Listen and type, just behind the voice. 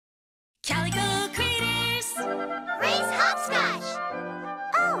Calico Critters! Race hopscotch!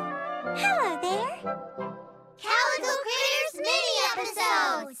 Oh, hello there! Calico Critters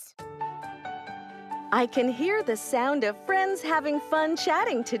mini-episodes! I can hear the sound of friends having fun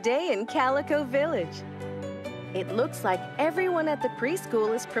chatting today in Calico Village. It looks like everyone at the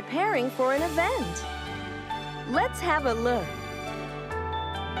preschool is preparing for an event. Let's have a look.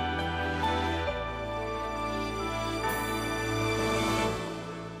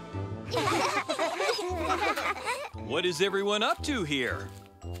 What is everyone up to here?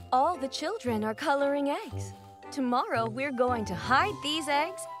 All the children are coloring eggs. Tomorrow we're going to hide these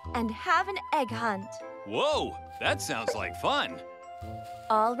eggs and have an egg hunt. Whoa, that sounds like fun.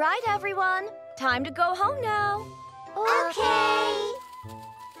 All right, everyone. Time to go home now. Okay!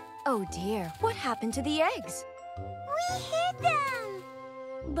 Oh dear, what happened to the eggs? We hid them!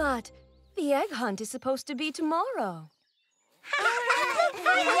 But the egg hunt is supposed to be tomorrow.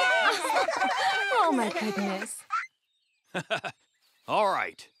 Oh my goodness. All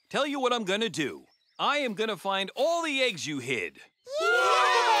right, tell you what I'm gonna do. I am gonna find all the eggs you hid.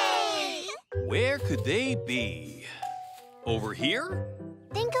 Yay! Where could they be? Over here?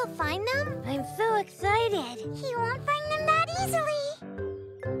 Think he'll find them? I'm so excited. He won't find them that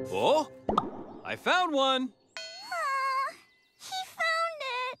easily. Oh, I found one. He found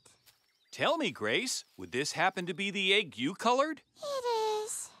it. Tell me, Grace, would this happen to be the egg you colored? It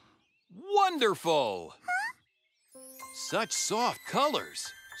is. Wonderful! Such soft colors,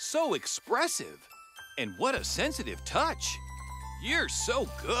 so expressive. And what a sensitive touch. You're so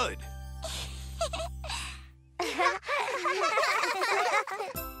good.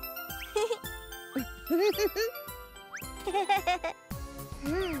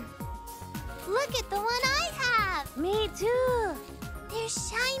 Look at the one I have. Me too. They're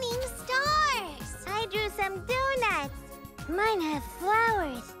shining stars. I drew some donuts. Mine have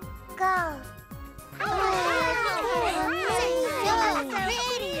flowers. Go.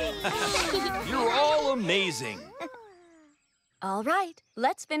 You're all amazing. All right,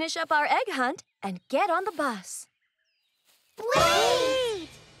 let's finish up our egg hunt and get on the bus. Wait!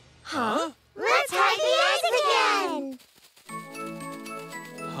 Huh? Let's hide the eggs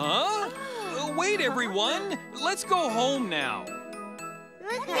again. Huh? Wait, everyone. Let's go home now.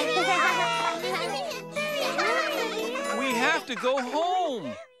 We have to go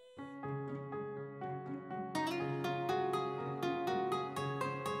home.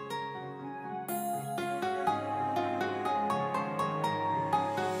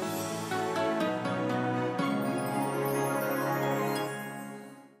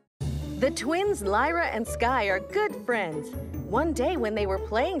 The twins Lyra and Sky are good friends. One day when they were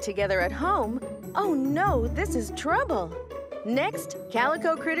playing together at home, oh no, this is trouble. Next,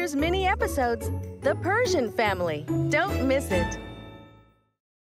 Calico Critters mini episodes, The Persian Family. Don't miss it.